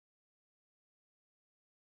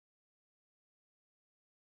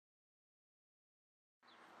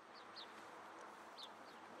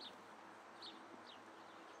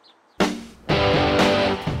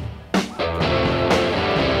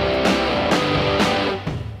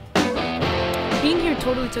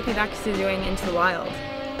totally took me back to doing Into the Wild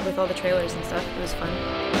with all the trailers and stuff. It was fun.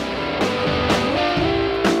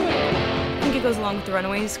 I think it goes along with the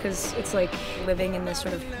Runaways because it's like living in this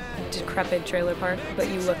sort of decrepit trailer park, but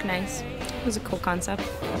you look nice. It was a cool concept.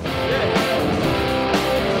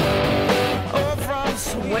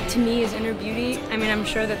 What to me is inner beauty? I mean, I'm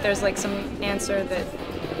sure that there's like some answer that...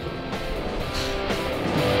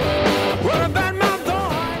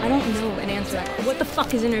 I don't know an answer. What the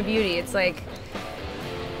fuck is inner beauty? It's like...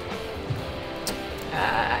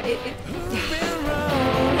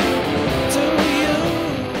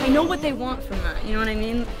 I know what they want from that, you know what I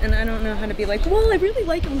mean? And I don't know how to be like, well, I really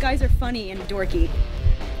like when guys are funny and dorky.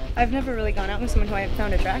 I've never really gone out with someone who I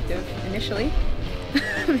found attractive initially.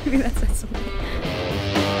 Maybe that says something.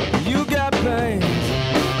 You got brains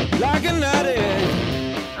like a nutty.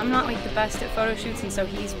 I'm not like the best at photo shoots, and so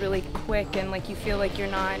he's really quick, and like you feel like you're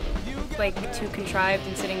not like too contrived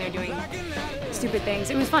and sitting there doing stupid things.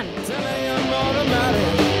 It was fun.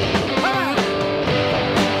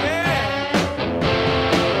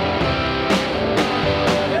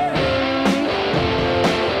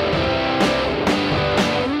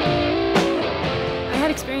 I had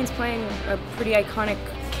experience playing a pretty iconic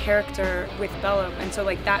character with Bella, and so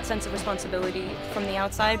like that sense of responsibility from the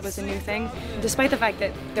outside was a new thing. Despite the fact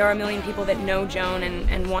that there are a million people that know Joan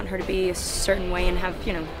and want her to be a certain way and have,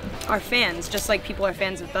 you know, are fans, just like people are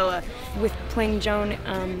fans of Bella. With playing Joan,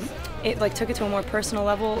 it like took it to a more personal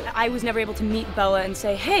level. I was never able to meet Bella and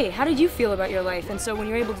say, hey, how did you feel about your life? And so when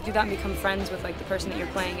you're able to do that and become friends with like the person that you're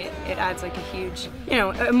playing, it adds like a huge, you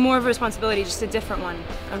know, more of a responsibility, just a different one.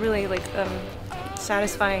 A really like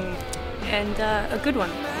satisfying and a good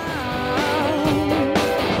one.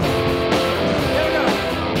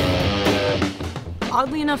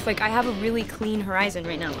 Oddly enough, like I have a really clean horizon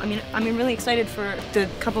right now. I mean, I'm really excited for the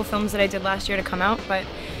couple films that I did last year to come out, but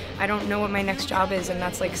I don't know what my next job is, and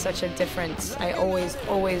that's like such a difference. I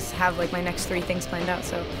always have like my next 3 things planned out,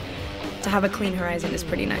 so to have a clean horizon is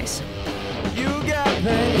pretty nice. You got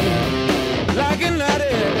pain like a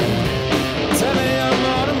nutty.